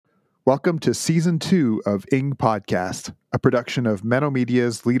Welcome to Season 2 of Ing Podcast, a production of Menno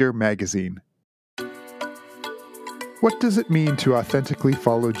Media's Leader magazine. What does it mean to authentically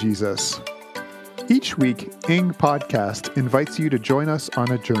follow Jesus? Each week, Ing Podcast invites you to join us on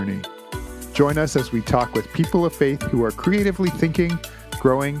a journey. Join us as we talk with people of faith who are creatively thinking,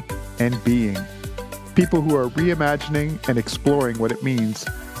 growing, and being. People who are reimagining and exploring what it means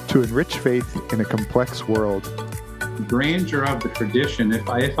to enrich faith in a complex world. The grandeur of the tradition, if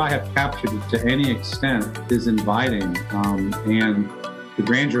I have captured it to any extent, is inviting, and the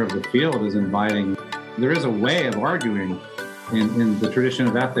grandeur of the field is inviting. There is a way of arguing in the tradition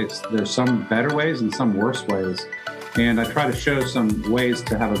of ethics. There's some better ways and some worse ways, and I try to show some ways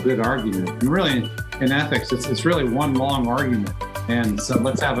to have a good argument. And really, in ethics, it's really one long argument, and so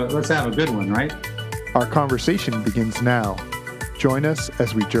let's have a good one, right? Our conversation begins now. Join us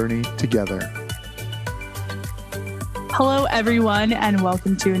as we journey together. Hello, everyone, and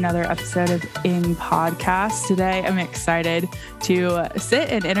welcome to another episode of Ing Podcast. Today, I'm excited to sit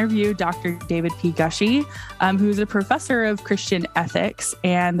and interview Dr. David P. Gushee, who's a professor of Christian ethics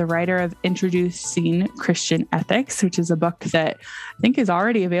and the writer of Introducing Christian Ethics, which is a book that I think is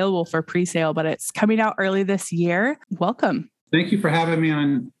already available for pre-sale, but it's coming out early this year. Welcome. Thank you for having me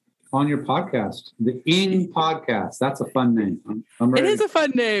on your podcast, the Ing Podcast. That's a fun name. I'm ready. It is a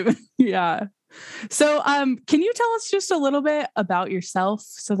fun name. Yeah. So can you tell us just a little bit about yourself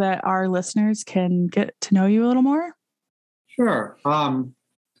so that our listeners can get to know you a little more? Sure.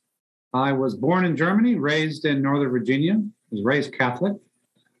 I was born in Germany, raised in Northern Virginia, was raised Catholic,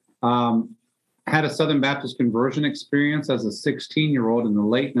 had a Southern Baptist conversion experience as a 16-year-old in the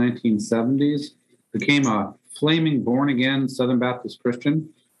late 1970s, became a flaming born-again Southern Baptist Christian,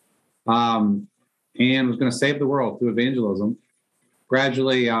 and was going to save the world through evangelism.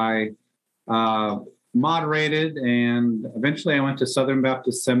 Gradually, I moderated, and eventually I went to Southern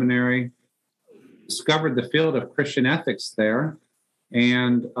Baptist Seminary, discovered the field of Christian ethics there,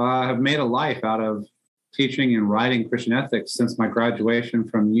 and have made a life out of teaching and writing Christian ethics since my graduation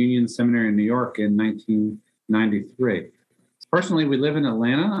from Union Seminary in New York in 1993. Personally, we live in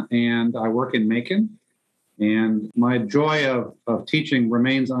Atlanta, and I work in Macon, and my joy of teaching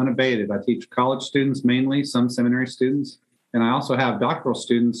remains unabated. I teach college students mainly, some seminary students, and I also have doctoral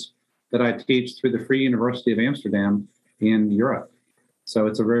students that I teach through the Free University of Amsterdam in Europe. So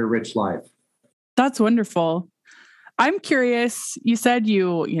it's a very rich life. That's wonderful. I'm curious, you said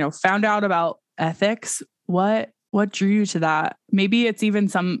you found out about ethics. What drew you to that? Maybe it's even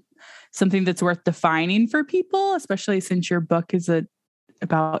something that's worth defining for people, especially since your book is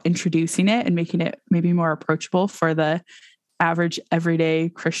about introducing it and making it maybe more approachable for the average everyday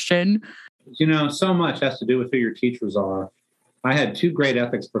Christian. So much has to do with who your teachers are. I had two great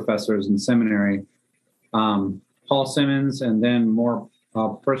ethics professors in seminary, Paul Simmons, and then more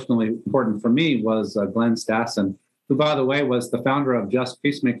personally important for me was Glenn Stassen, who, by the way, was the founder of just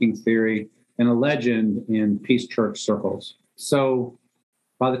peacemaking theory and a legend in peace church circles. So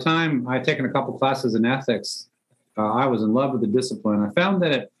by the time I had taken a couple classes in ethics, I was in love with the discipline. I found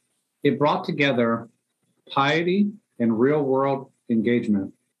that it brought together piety and real-world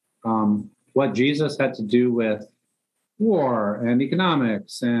engagement, what Jesus had to do with war and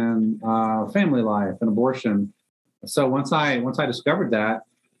economics and family life and abortion. So once I discovered that,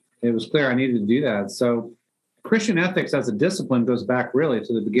 it was clear I needed to do that. So Christian ethics as a discipline goes back really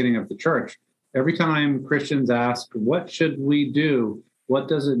to the beginning of the church. Every time Christians ask, what should we do? What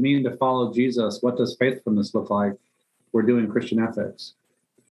does it mean to follow Jesus? What does faithfulness look like? We're doing Christian ethics.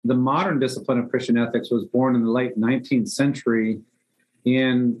 The modern discipline of Christian ethics was born in the late 19th century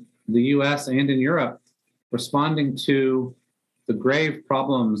in the US and in Europe, responding to the grave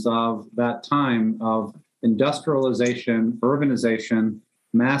problems of that time of industrialization, urbanization,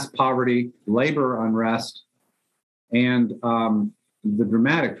 mass poverty, labor unrest, and the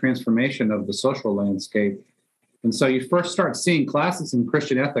dramatic transformation of the social landscape. And so you first start seeing classes in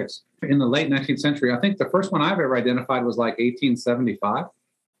Christian ethics in the late 19th century. I think the first one I've ever identified was like 1875.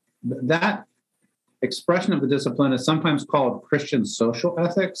 That expression of the discipline is sometimes called Christian social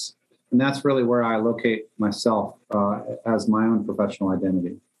ethics. And that's really where I locate myself as my own professional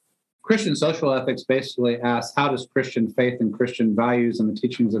identity. Christian social ethics basically asks, how does Christian faith and Christian values and the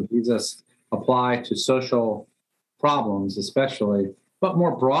teachings of Jesus apply to social problems, especially? But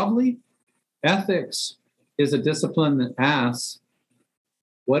more broadly, ethics is a discipline that asks,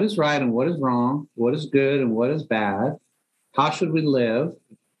 what is right and what is wrong? What is good and what is bad? How should we live?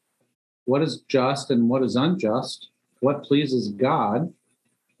 What is just and what is unjust? What pleases God?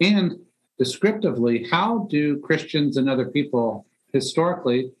 And descriptively, how do Christians and other people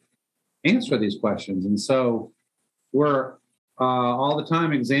historically answer these questions? And so we're all the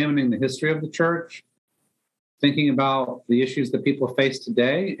time examining the history of the church, thinking about the issues that people face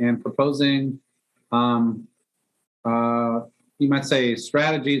today, and proposing, you might say,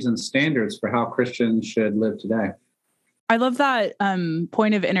 strategies and standards for how Christians should live today. I love that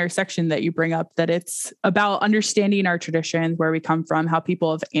point of intersection that you bring up, that it's about understanding our traditions, where we come from, how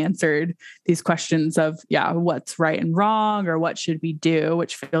people have answered these questions of, what's right and wrong, or what should we do,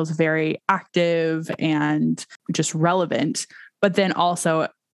 which feels very active and just relevant. But then also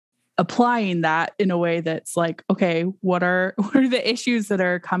applying that in a way that's like, okay, what are the issues that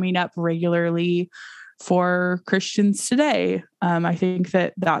are coming up regularly for Christians today? I think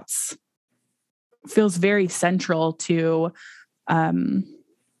that's feels very central to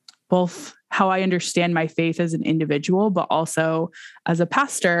both how I understand my faith as an individual, but also as a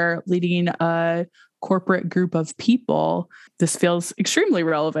pastor leading a corporate group of people. This feels extremely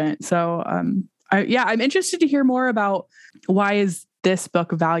relevant. So I'm interested to hear more about why is this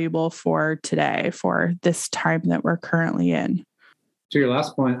book valuable for today, for this time that we're currently in. To your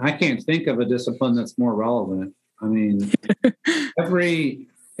last point, I can't think of a discipline that's more relevant. I mean,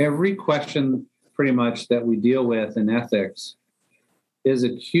 every question pretty much that we deal with in ethics is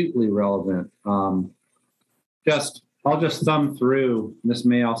acutely relevant. I'll just thumb through. This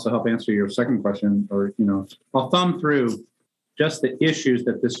may also help answer your second question, or I'll thumb through just the issues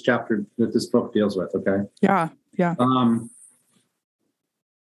that this book deals with. Okay. Yeah.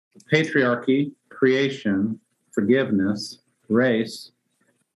 Patriarchy, creation, forgiveness, race,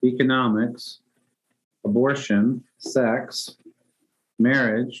 economics, abortion, sex,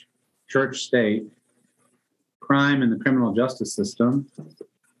 marriage, church state, crime and the criminal justice system,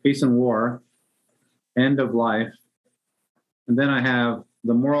 peace and war, end of life. And then I have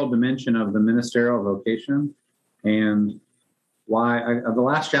the moral dimension of the ministerial vocation, and why the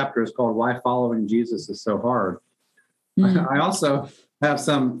last chapter is called Why Following Jesus is So Hard. I also have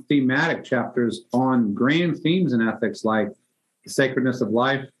some thematic chapters on grand themes in ethics, like the sacredness of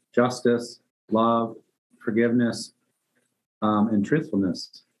life, justice, love, forgiveness, and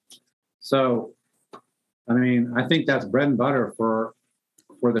truthfulness. So, I mean, I think that's bread and butter for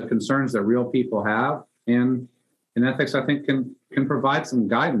the concerns that real people have. And in ethics, I think can provide some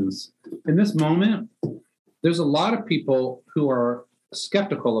guidance. In this moment, there's a lot of people who are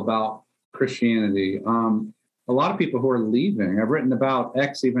skeptical about Christianity. A lot of people who are leaving. I've written about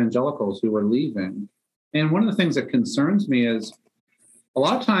ex-evangelicals who are leaving. And one of the things that concerns me is a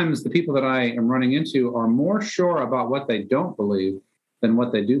lot of times the people that I am running into are more sure about what they don't believe than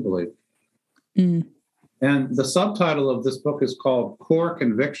what they do believe. Mm. And the subtitle of this book is called Core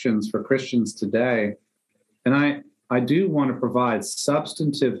Convictions for Christians Today. And I do want to provide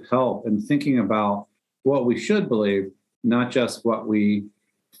substantive help in thinking about what we should believe, not just what we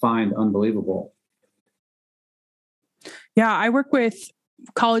find unbelievable. Yeah, I work with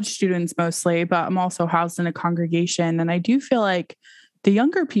college students mostly, but I'm also housed in a congregation. And I do feel like the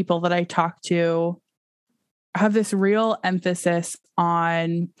younger people that I talk to have this real emphasis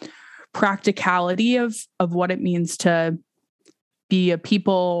on practicality of what it means to be a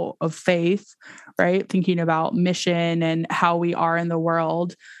people of faith, right? Thinking about mission and how we are in the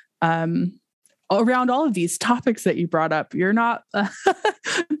world. Around all of these topics that you brought up, you're not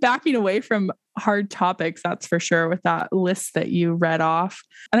backing away from hard topics, that's for sure, with that list that you read off.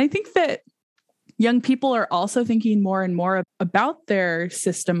 And I think that young people are also thinking more and more about their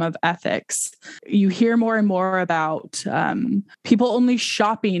system of ethics. You hear more and more about people only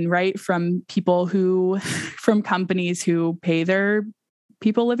shopping, right, from companies who pay their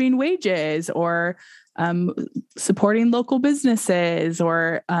people living wages, or supporting local businesses,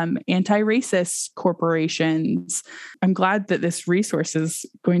 or anti-racist corporations. I'm glad that this resource is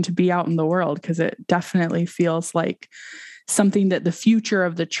going to be out in the world, because it definitely feels like something that the future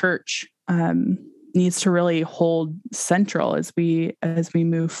of the church needs to really hold central as we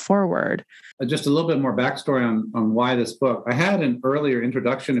move forward. Just a little bit more backstory on why this book. I had an earlier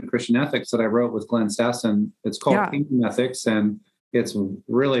introduction to Christian ethics that I wrote with Glenn Sasson. It's called Kingdom Ethics, and it's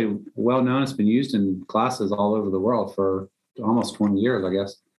really well known. It's been used in classes all over the world for almost 20 years, I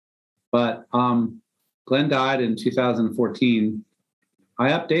guess. But Glenn died in 2014. I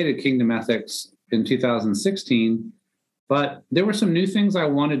updated Kingdom Ethics in 2016. But there were some new things I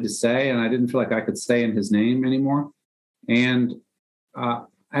wanted to say, and I didn't feel like I could say in his name anymore. And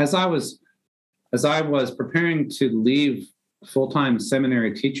as I was preparing to leave full-time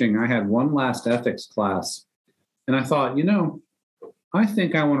seminary teaching, I had one last ethics class. And I thought, I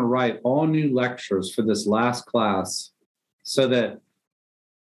think I want to write all new lectures for this last class so that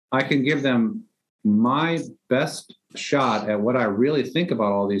I can give them my best shot at what I really think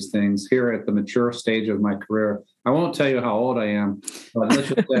about all these things here at the mature stage of my career. I won't tell you how old I am, but let's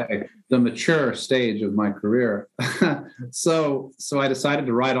just say the mature stage of my career. So I decided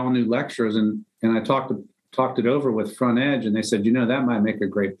to write all new lectures, and I talked it over with Front Edge, and they said, that might make a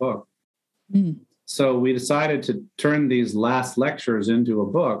great book. So we decided to turn these last lectures into a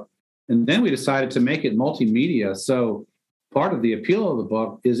book, and then we decided to make it multimedia. So part of the appeal of the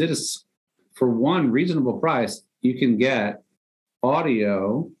book is it is, for one reasonable price, you can get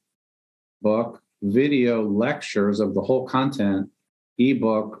audio book, video lectures of the whole content,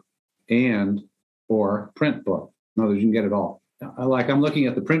 ebook, and or print book. In other words, you can get it all. Like I'm looking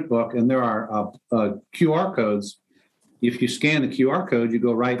at the print book, and there are QR codes. If you scan the QR code, you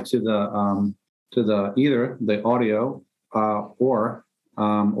go right to the either the audio or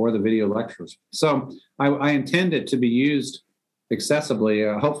the video lectures. So I intend it to be used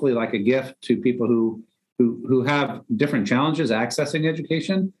accessibly, hopefully like a gift to people who have different challenges accessing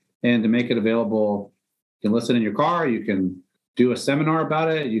education, and to make it available. You can listen in your car, you can do a seminar about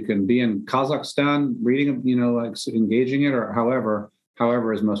it, you can be in Kazakhstan reading, like engaging it, or however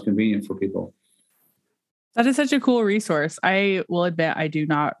is most convenient for people. That is such a cool resource. I will admit I do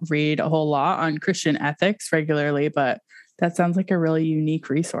not read a whole lot on Christian ethics regularly, but that sounds like a really unique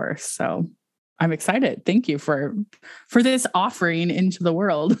resource. So I'm excited. Thank you for this offering into the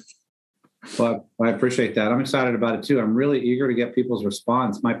world. Well, I appreciate that. I'm excited about it too. I'm really eager to get people's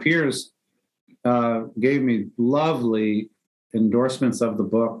response. My peers gave me lovely endorsements of the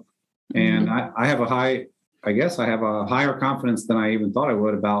book, and I have a higher confidence than I even thought I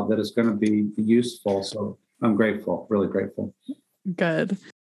would about that it's going to be useful. So I'm grateful, really grateful. Good.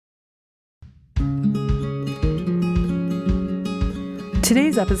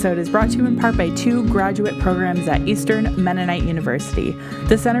 Today's episode is brought to you in part by 2 graduate programs at Eastern Mennonite University.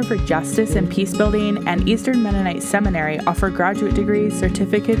 The Center for Justice and Peace Building and Eastern Mennonite Seminary offer graduate degrees,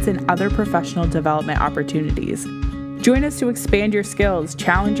 certificates, and other professional development opportunities. Join us to expand your skills,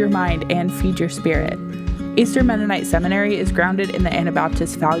 challenge your mind, and feed your spirit. Eastern Mennonite Seminary is grounded in the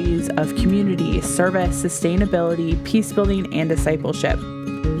Anabaptist values of community, service, sustainability, peace building, and discipleship.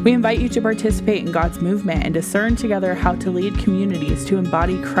 We invite you to participate in God's movement and discern together how to lead communities to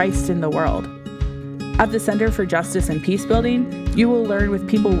embody Christ in the world. At the Center for Justice and Peace Building, you will learn with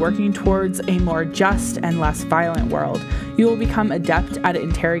people working towards a more just and less violent world. You will become adept at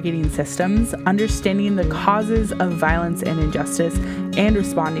interrogating systems, understanding the causes of violence and injustice, and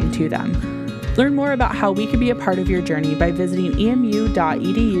responding to them. Learn more about how we can be a part of your journey by visiting emu.edu/ing.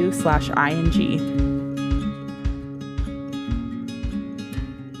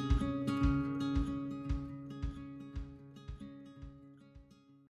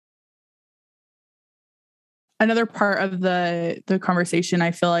 Another part of the conversation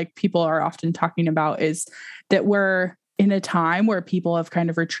I feel like people are often talking about is that we're in a time where people have kind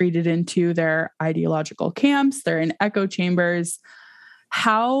of retreated into their ideological camps. They're in echo chambers.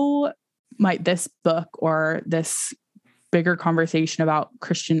 How might this book or this bigger conversation about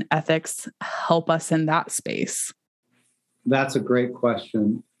Christian ethics help us in that space? That's a great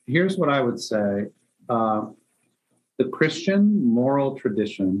question. Here's what I would say. The Christian moral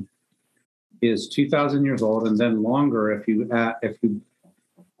tradition is 2,000 years old, and then longer if you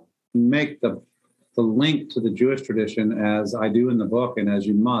make the link to the Jewish tradition, as I do in the book and as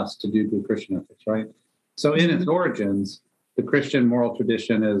you must to do through Christian ethics, right? So in its origins, the Christian moral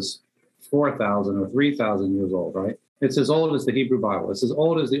tradition is 4,000 or 3,000 years old, right? It's as old as the Hebrew Bible. It's as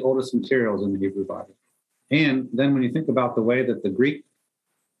old as the oldest materials in the Hebrew Bible. And then when you think about the way that the Greek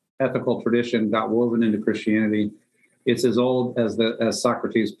ethical tradition got woven into Christianity, it's as old as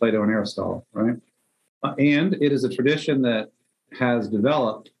Socrates, Plato, and Aristotle, right? And it is a tradition that has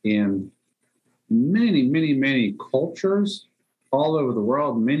developed in many, many, many cultures all over the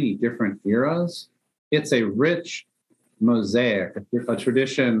world, many different eras. It's a rich mosaic, a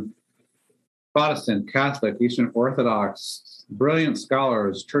tradition, Protestant, Catholic, Eastern Orthodox, brilliant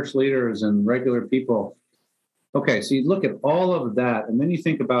scholars, church leaders, and regular people. Okay, so you look at all of that, and then you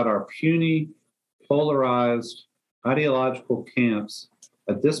think about our puny, polarized, ideological camps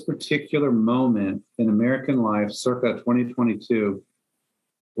at this particular moment in American life, circa 2022,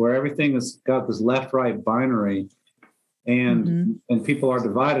 where everything has got this left-right binary, and people are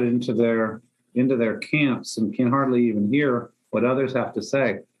divided into their camps and can hardly even hear what others have to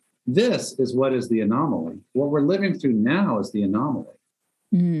say. This is what is the anomaly. What we're living through now is the anomaly.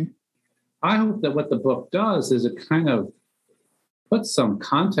 I hope that what the book does is it kind of puts some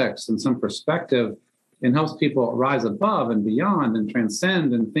context and some perspective and helps people rise above and beyond and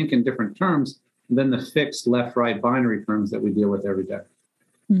transcend and think in different terms than the fixed left-right binary terms that we deal with every day.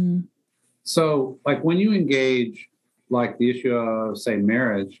 So, like when you engage like the issue of, say,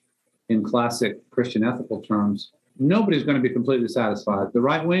 marriage in classic Christian ethical terms, nobody's going to be completely satisfied. The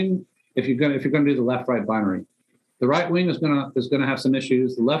right wing, if you're going to do the left-right binary, the right wing is going to have some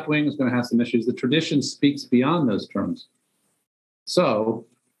issues. The left wing is going to have some issues. The tradition speaks beyond those terms. So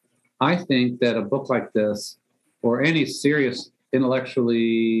I think that a book like this, or any serious,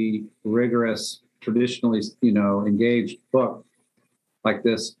 intellectually rigorous, traditionally, engaged book like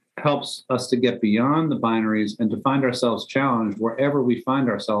this, helps us to get beyond the binaries and to find ourselves challenged wherever we find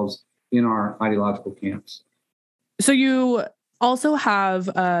ourselves in our ideological camps. So you also have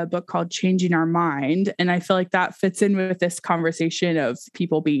a book called Changing Our Mind. And I feel like that fits in with this conversation of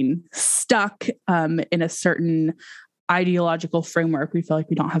people being stuck in a certain ideological framework. We feel like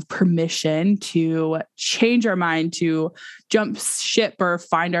we don't have permission to change our mind, to jump ship, or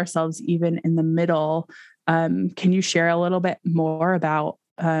find ourselves even in the middle. Can you share a little bit more about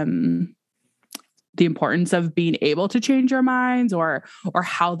the importance of being able to change our minds, or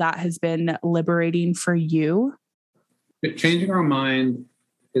how that has been liberating for you? Changing Our Mind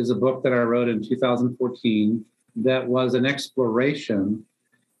is a book that I wrote in 2014 that was an exploration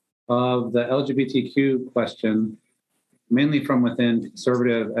of the LGBTQ question, mainly from within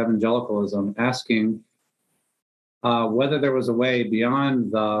conservative evangelicalism, asking whether there was a way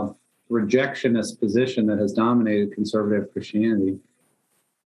beyond the rejectionist position that has dominated conservative Christianity.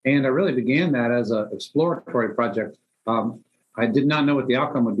 And I really began that as an exploratory project. I did not know what the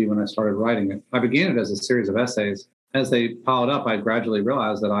outcome would be when I started writing it. I began it as a series of essays. As they piled up, I gradually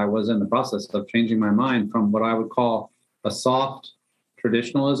realized that I was in the process of changing my mind from what I would call a soft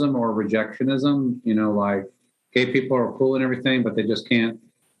traditionalism or rejectionism, like gay people are cool and everything, but they just can't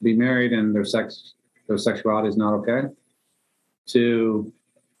be married and their sexuality is not okay, to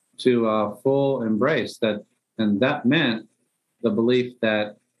full embrace that. And that meant the belief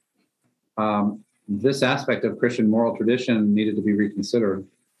that this aspect of Christian moral tradition needed to be reconsidered.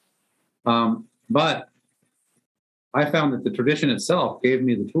 But I found that the tradition itself gave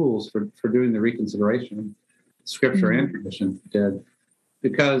me the tools for doing the reconsideration. Scripture and tradition did,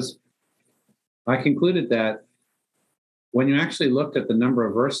 because I concluded that when you actually looked at the number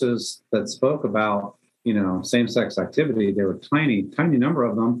of verses that spoke about, same-sex activity, there were tiny number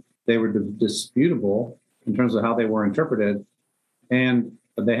of them. They were disputable in terms of how they were interpreted, and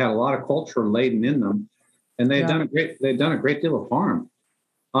they had a lot of culture laden in them, and they'd done a great deal of harm.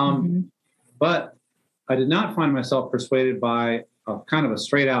 But I did not find myself persuaded by a kind of a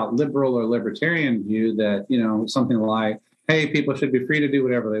straight out liberal or libertarian view that, something like, hey, people should be free to do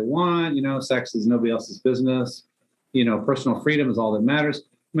whatever they want. Sex is nobody else's business. Personal freedom is all that matters.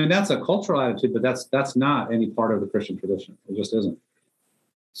 I mean, that's a cultural attitude, but that's not any part of the Christian tradition. It just isn't.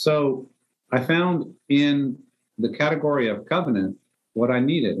 So I found in the category of covenant what I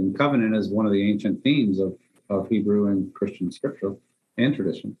needed. And covenant is one of the ancient themes of Hebrew and Christian scripture and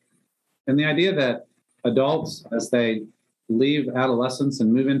tradition. And the idea that adults, as they leave adolescence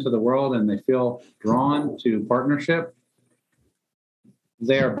and move into the world and they feel drawn to partnership,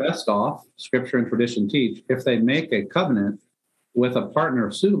 they are best off, scripture and tradition teach, if they make a covenant with a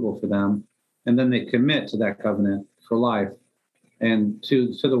partner suitable for them, and then they commit to that covenant for life and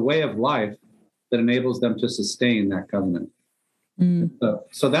to the way of life that enables them to sustain that covenant.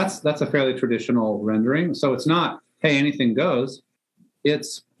 So that's a fairly traditional rendering. So it's not, hey, anything goes.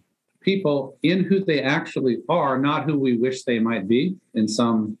 It's people in who they actually are, not who we wish they might be in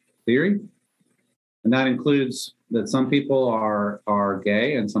some theory. And that includes that some people are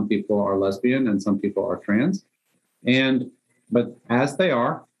gay and some people are lesbian and some people are trans. But as they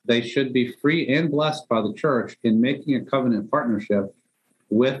are, they should be free and blessed by the church in making a covenant partnership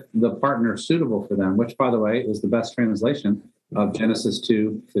with the partner suitable for them, which, by the way, is the best translation of Genesis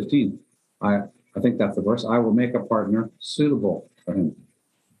 2:15. I think that's the verse. I will make a partner suitable for him.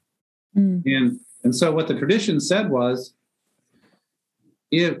 And so what the tradition said was,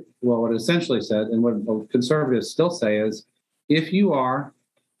 what it essentially said, and what conservatives still say is, if you are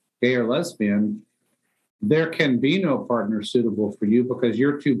gay or lesbian, there can be no partner suitable for you because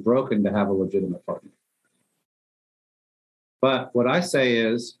you're too broken to have a legitimate partner. But what I say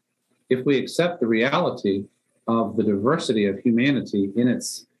is, if we accept the reality of the diversity of humanity in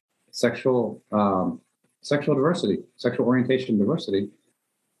its sexual diversity, sexual orientation diversity,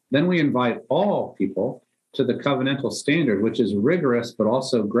 then we invite all people to the covenantal standard, which is rigorous but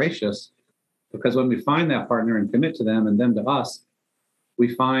also gracious, because when we find that partner and commit to them and them to us,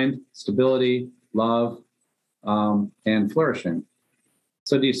 we find stability, love, and flourishing.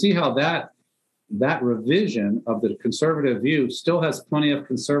 So do you see how that revision of the conservative view still has plenty of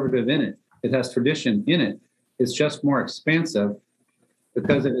conservative in it? It has tradition in it. It's just more expansive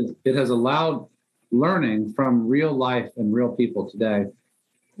because it has allowed learning from real life and real people today.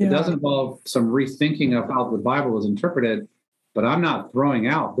 It does involve some rethinking of how the Bible is interpreted, but I'm not throwing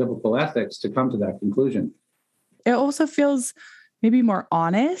out biblical ethics to come to that conclusion. It also feels maybe more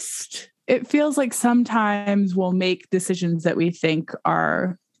honest. It feels like sometimes we'll make decisions that we think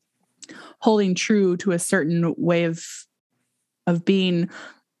are holding true to a certain way of being,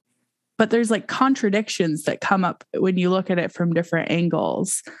 but there's like contradictions that come up when you look at it from different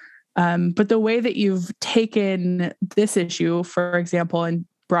angles. But the way that you've taken this issue, for example, and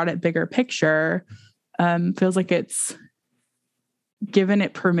brought it bigger picture, feels like it's given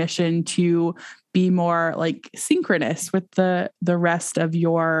it permission to be more like synchronous with the rest of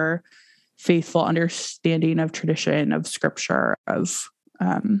your faithful understanding of tradition, of scripture, of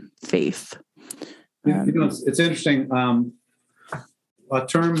faith. It's interesting. A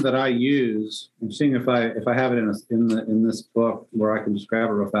term that I use, I'm seeing if I have it in this book where I can describe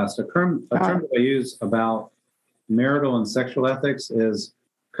it real fast. A term that I use about marital and sexual ethics is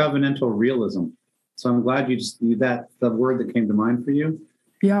covenantal realism. So I'm glad the word that came to mind for you.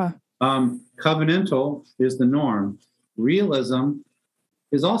 Yeah. Covenantal is the norm. Realism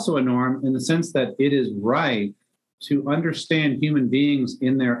is also a norm in the sense that it is right to understand human beings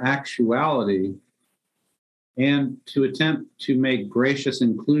in their actuality and to attempt to make gracious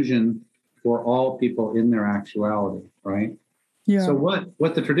inclusion for all people in their actuality, right? Yeah. So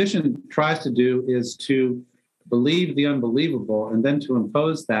what the tradition tries to do is to believe the unbelievable and then to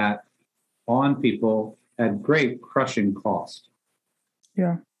impose that on people at great crushing cost.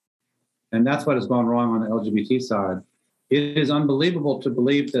 Yeah. And that's what has gone wrong on the LGBT side. It is unbelievable to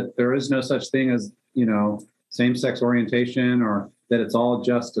believe that there is no such thing as, same-sex orientation, or that it's all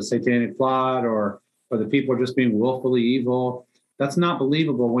just a satanic plot, or that people are just being willfully evil. That's not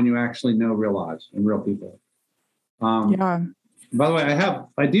believable when you actually know real lives and real people. Yeah. By the way,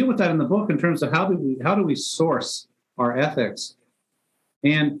 I deal with that in the book in terms of how do we source our ethics,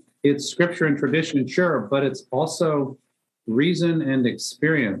 and it's scripture and tradition, sure, but it's also reason and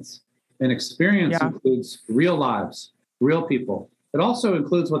experience. And experience includes real lives, real people. It also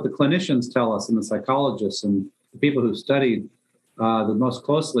includes what the clinicians tell us and the psychologists and the people who studied the most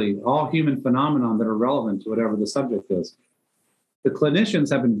closely, all human phenomenon that are relevant to whatever the subject is. The clinicians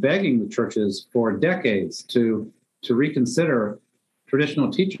have been begging the churches for decades to reconsider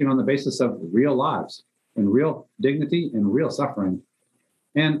traditional teaching on the basis of real lives and real dignity and real suffering.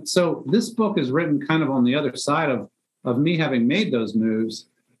 And so this book is written kind of on the other side of me having made those moves.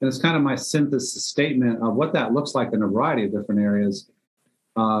 And it's kind of my synthesis statement of what that looks like in a variety of different areas,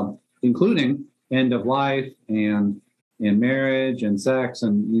 including end of life and marriage and sex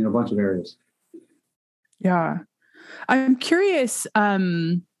and, a bunch of areas. Yeah. I'm curious,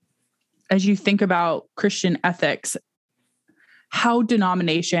 as you think about Christian ethics, how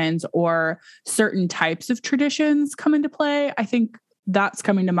denominations or certain types of traditions come into play. I think that's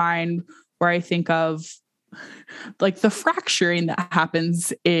coming to mind where I think of like the fracturing that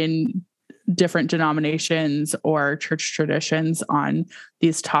happens in different denominations or church traditions on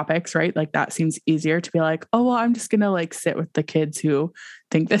these topics, right? Like that seems easier to be like, oh, well, I'm just going to like sit with the kids who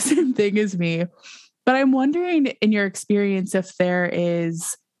think the same thing as me. But I'm wondering in your experience, if there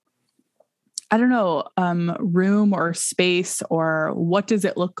is, I don't know, room or space, or what does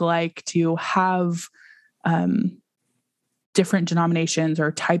it look like to have different denominations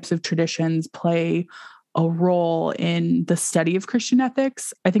or types of traditions play a role in the study of Christian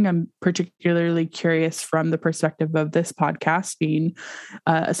ethics? I think I'm particularly curious from the perspective of this podcast being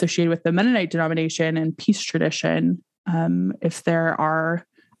associated with the Mennonite denomination and peace tradition. If there are,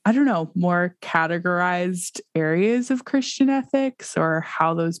 I don't know, more categorized areas of Christian ethics or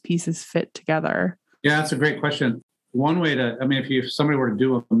how those pieces fit together. Yeah, that's a great question. One way if somebody were to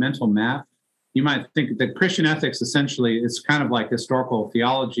do a mental map, you might think that Christian ethics essentially is kind of like historical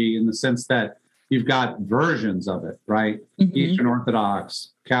theology in the sense that you've got versions of it, right? Mm-hmm. Eastern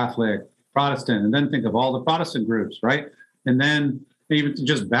Orthodox, Catholic, Protestant, and then think of all the Protestant groups, right? And then even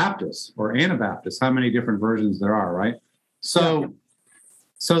just Baptists or Anabaptists, how many different versions there are, right? So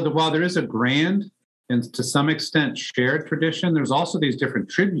while there is a grand and to some extent shared tradition, there's also these different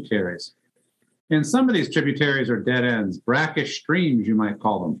tributaries. And some of these tributaries are dead ends, brackish streams, you might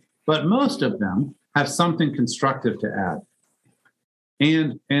call them. But most of them have something constructive to add.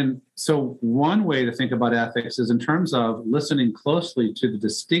 And so one way to think about ethics is in terms of listening closely to the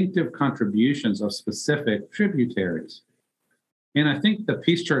distinctive contributions of specific tributaries. And I think the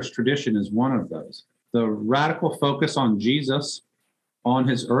Peace Church tradition is one of those. The radical focus on Jesus, on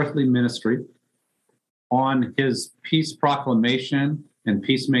his earthly ministry, on his peace proclamation and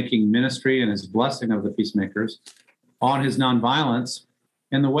peacemaking ministry and his blessing of the peacemakers, on his nonviolence,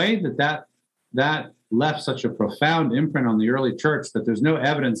 and the way that that left such a profound imprint on the early church that there's no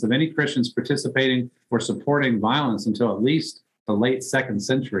evidence of any Christians participating or supporting violence until at least the late 2nd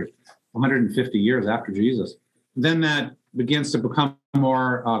century, 150 years after Jesus. Then that begins to become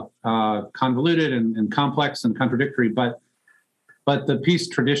more convoluted and complex and contradictory, but the peace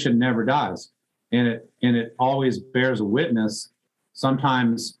tradition never dies, and it always bears a witness.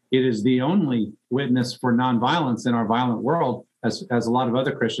 Sometimes it is the only witness for nonviolence in our violent world, as a lot of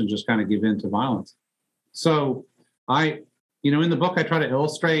other Christians just kind of give in to violence. So in the book, I try to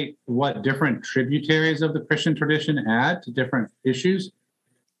illustrate what different tributaries of the Christian tradition add to different issues.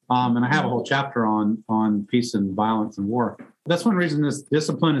 And I have a whole chapter on peace and violence and war. That's one reason this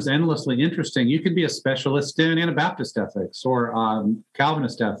discipline is endlessly interesting. You could be a specialist in Anabaptist ethics or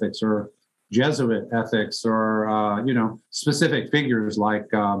Calvinist ethics or Jesuit ethics or, specific figures like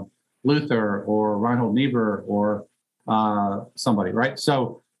Luther or Reinhold Niebuhr or somebody, right?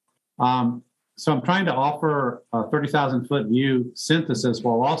 So I'm trying to offer a 30,000-foot view synthesis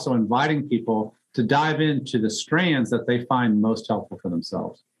while also inviting people to dive into the strands that they find most helpful for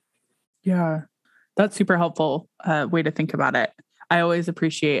themselves. Yeah, that's super helpful way to think about it. I always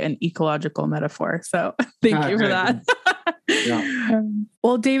appreciate an ecological metaphor. So thank you for that. Yeah.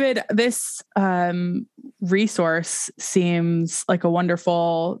 Well, David, this resource seems like a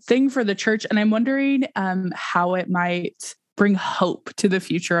wonderful thing for the church. And I'm wondering how it might bring hope to the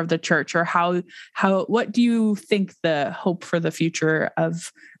future of the church, or what do you think the hope for the future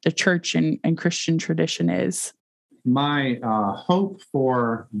of the church and Christian tradition is? My hope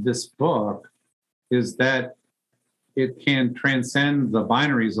for this book is that it can transcend the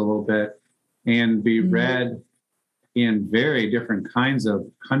binaries a little bit and be read in very different kinds of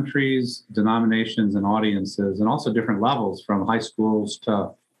countries, denominations, and audiences, and also different levels, from high schools to,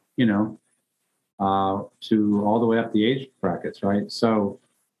 to all the way up the age brackets, right? So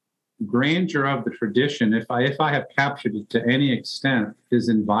grandeur of the tradition, if I have captured it to any extent, is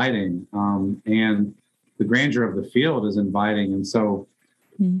inviting, and the grandeur of the field is inviting. And so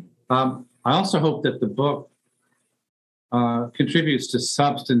I also hope that the book contributes to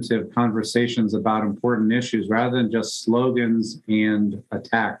substantive conversations about important issues rather than just slogans and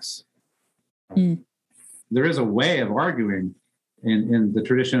attacks. There is a way of arguing in the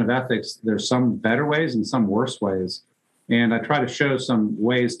tradition of ethics. There's some better ways and some worse ways. And I try to show some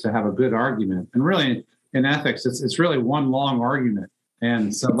ways to have a good argument. And really, in ethics, it's really one long argument.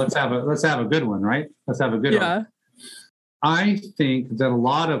 And so let's have a good one, right? Let's have a good one. I think that a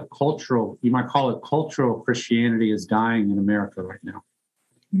lot of cultural, you might call it cultural Christianity, is dying in America right now.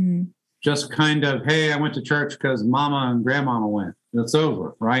 Just kind of, hey, I went to church because mama and grandmama went. It's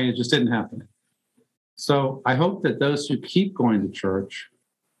over, right? It just didn't happen. So I hope that those who keep going to church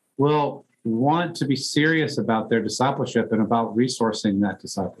will want to be serious about their discipleship and about resourcing that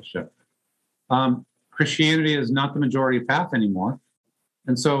discipleship. Christianity is not the majority path anymore.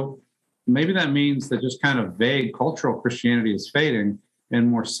 And so maybe that means that just kind of vague cultural Christianity is fading, and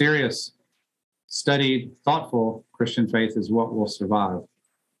more serious, studied, thoughtful Christian faith is what will survive.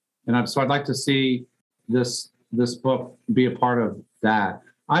 And so I'd like to see this book be a part of that.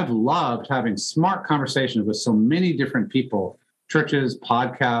 I've loved having smart conversations with so many different people, churches,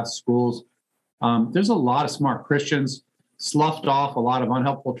 podcasts, schools. There's a lot of smart Christians, sloughed off a lot of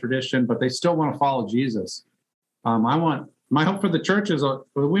unhelpful tradition, but they still want to follow Jesus. My hope for the church is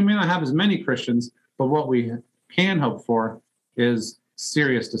we may not have as many Christians, but what we can hope for is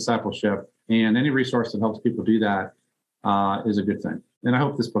serious discipleship, and any resource that helps people do that is a good thing. And I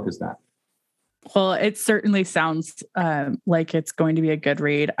hope this book is that. Well, it certainly sounds like it's going to be a good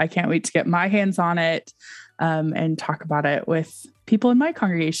read. I can't wait to get my hands on it and talk about it with people in my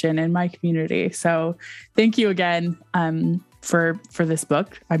congregation and my community. So thank you again for this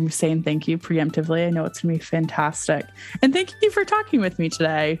book. I'm saying thank you preemptively. I know it's going to be fantastic. And thank you for talking with me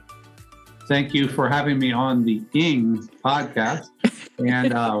today. Thank you for having me on the Ing podcast.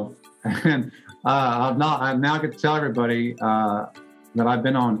 And I now get to tell everybody that I've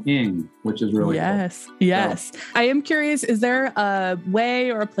been on Ing, which is really cool. Yes. So, I am curious, is there a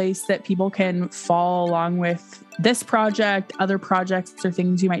way or a place that people can follow along with this project, other projects or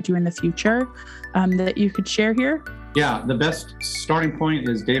things you might do in the future that you could share here? Yeah, the best starting point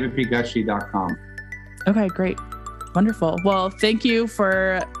is davidpgushee.com. Okay, great. Wonderful. Well, thank you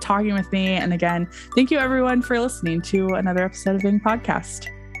for talking with me. And again, thank you everyone for listening to another episode of Ing Podcast.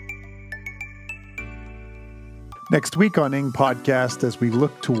 Next week on Ing Podcast, as we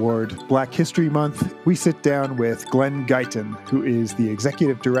look toward Black History Month, we sit down with Glenn Guyton, who is the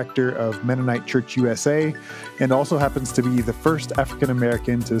Executive Director of Mennonite Church USA and also happens to be the first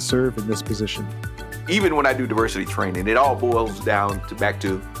African-American to serve in this position. Even when I do diversity training, it all boils down back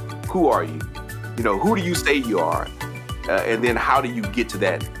to who are you? Who do you say you are? And then how do you get to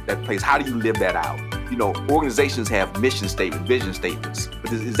that place? How do you live that out? Organizations have mission statements, vision statements,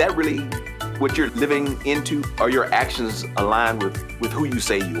 but is that really what you're living into? Are your actions aligned with who you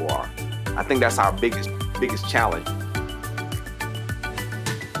say you are? I think that's our biggest challenge.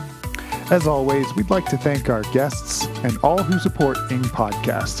 As always, we'd like to thank our guests and all who support Ing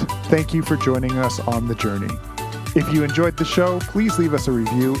Podcast. Thank you for joining us on the journey. If you enjoyed the show, please leave us a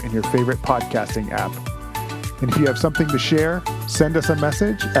review in your favorite podcasting app. And if you have something to share, send us a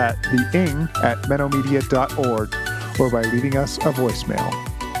message at theing@menomedia.org or by leaving us a voicemail.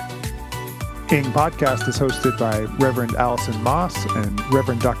 Ing Podcast is hosted by Reverend Allison Moss and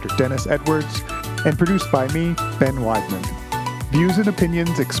Reverend Dr. Dennis Edwards and produced by me, Ben Weidman. Views and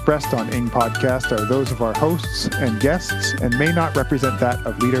opinions expressed on Ing Podcast are those of our hosts and guests and may not represent that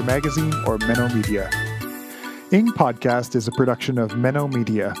of Leader Magazine or Menno Media. Ing Podcast is a production of Menno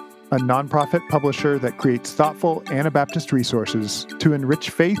Media, a nonprofit publisher that creates thoughtful Anabaptist resources to enrich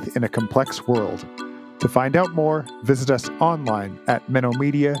faith in a complex world. To find out more, visit us online at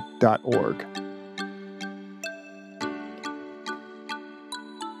menomedia.org.